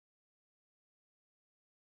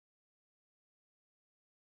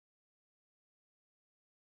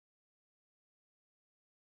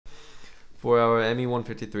For our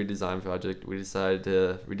ME153 design project, we decided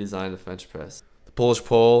to redesign the French press. The Polish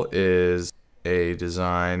pole is a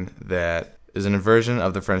design that is an inversion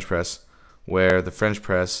of the French press, where the French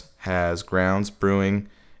press has grounds brewing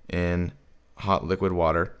in hot liquid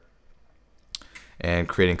water and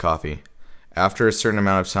creating coffee. After a certain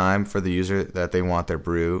amount of time for the user that they want their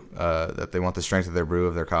brew, that they want the strength of their brew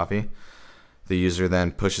of their coffee, the user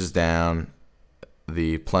then pushes down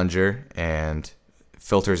the plunger and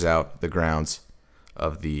filters out the grounds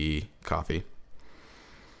of the coffee.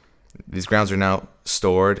 These grounds are now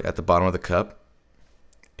stored at the bottom of the cup,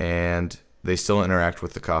 and they still interact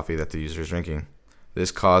with the coffee that the user is drinking. This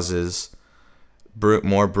causes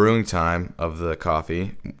more brewing time of the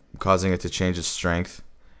coffee, causing it to change its strength,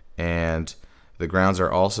 and the grounds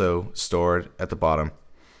are also stored at the bottom,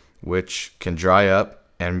 which can dry up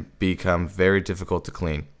and become very difficult to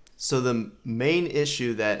clean. So the main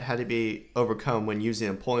issue that had to be overcome when using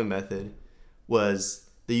a polling method was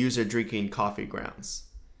the user drinking coffee grounds.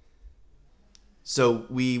 So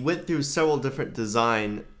we went through several different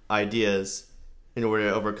design ideas in order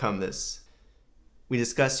to overcome this. We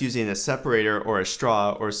discussed using a separator or a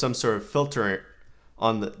straw or some sort of filter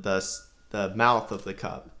on the mouth of the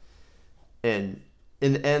cup. And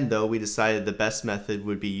in the end, though, we decided the best method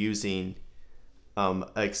would be using an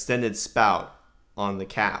extended spout on the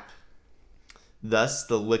cap. Thus,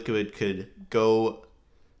 the liquid could go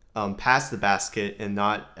past the basket and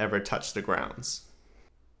not ever touch the grounds.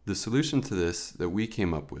 The solution to this that we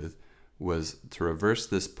came up with was to reverse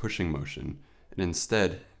this pushing motion and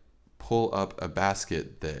instead pull up a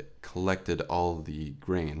basket that collected all the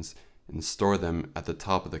grains and store them at the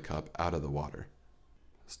top of the cup out of the water.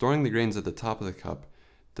 Storing the grains at the top of the cup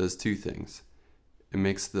does two things. It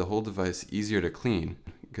makes the whole device easier to clean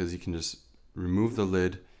because you can just remove the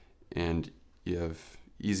lid and you have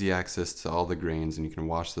easy access to all the grains and you can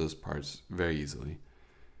wash those parts very easily.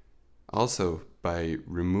 Also, by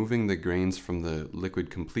removing the grains from the liquid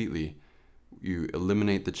completely, you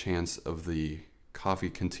eliminate the chance of the coffee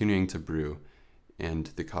continuing to brew and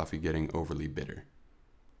the coffee getting overly bitter.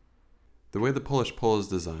 The way the Polish pole is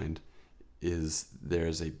designed is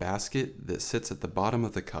there's a basket that sits at the bottom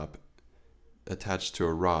of the cup attached to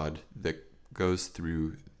a rod that goes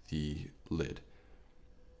through the lid.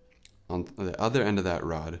 On the other end of that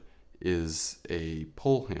rod is a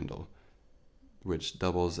pole handle which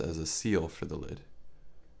doubles as a seal for the lid.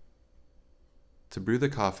 To brew the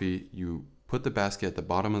coffee, you put the basket at the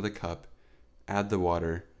bottom of the cup, add the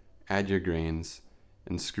water, add your grains,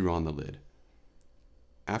 and screw on the lid.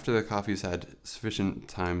 After the coffee's had sufficient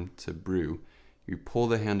time to brew, you pull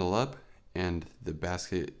the handle up and the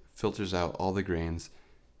basket filters out all the grains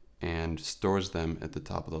and stores them at the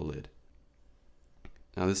top of the lid.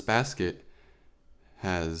 Now this basket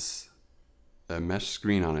has a mesh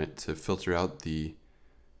screen on it to filter out the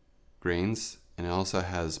grains, and it also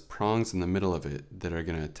has prongs in the middle of it that are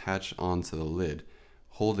going to attach onto the lid,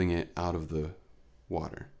 holding it out of the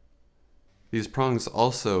water. These prongs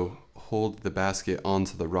also hold the basket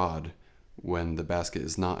onto the rod when the basket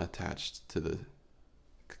is not attached to the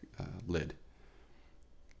lid.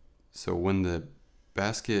 So when the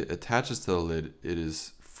basket attaches to the lid, it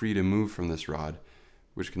is free to move from this rod,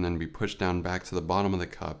 which can then be pushed down back to the bottom of the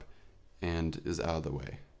cup and is out of the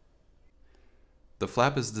way. The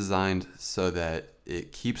flap is designed so that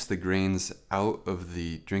it keeps the grains out of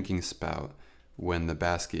the drinking spout when the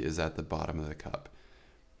basket is at the bottom of the cup.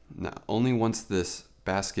 Now, only once this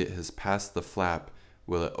basket has passed the flap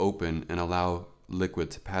will it open and allow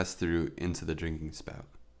liquid to pass through into the drinking spout.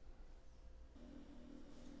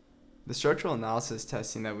 The structural analysis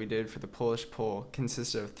testing that we did for the Polish pole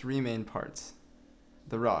consisted of three main parts: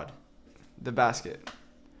 the rod, the basket,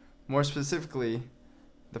 more specifically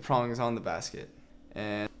the prongs on the basket,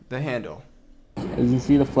 and the handle. As you can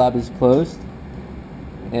see, the flap is closed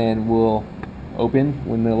and will open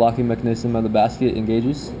when the locking mechanism of the basket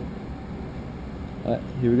engages. Alright,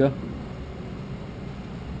 here we go.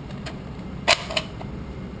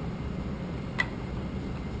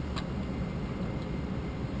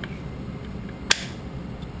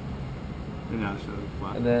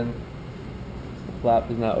 And then the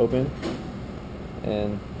flap is now open,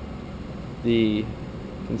 and the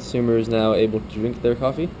consumer is now able to drink their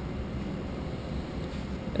coffee.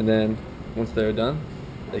 And then once they're done,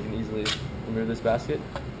 they can easily remove this basket,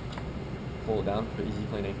 pull it down for easy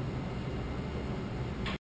cleaning.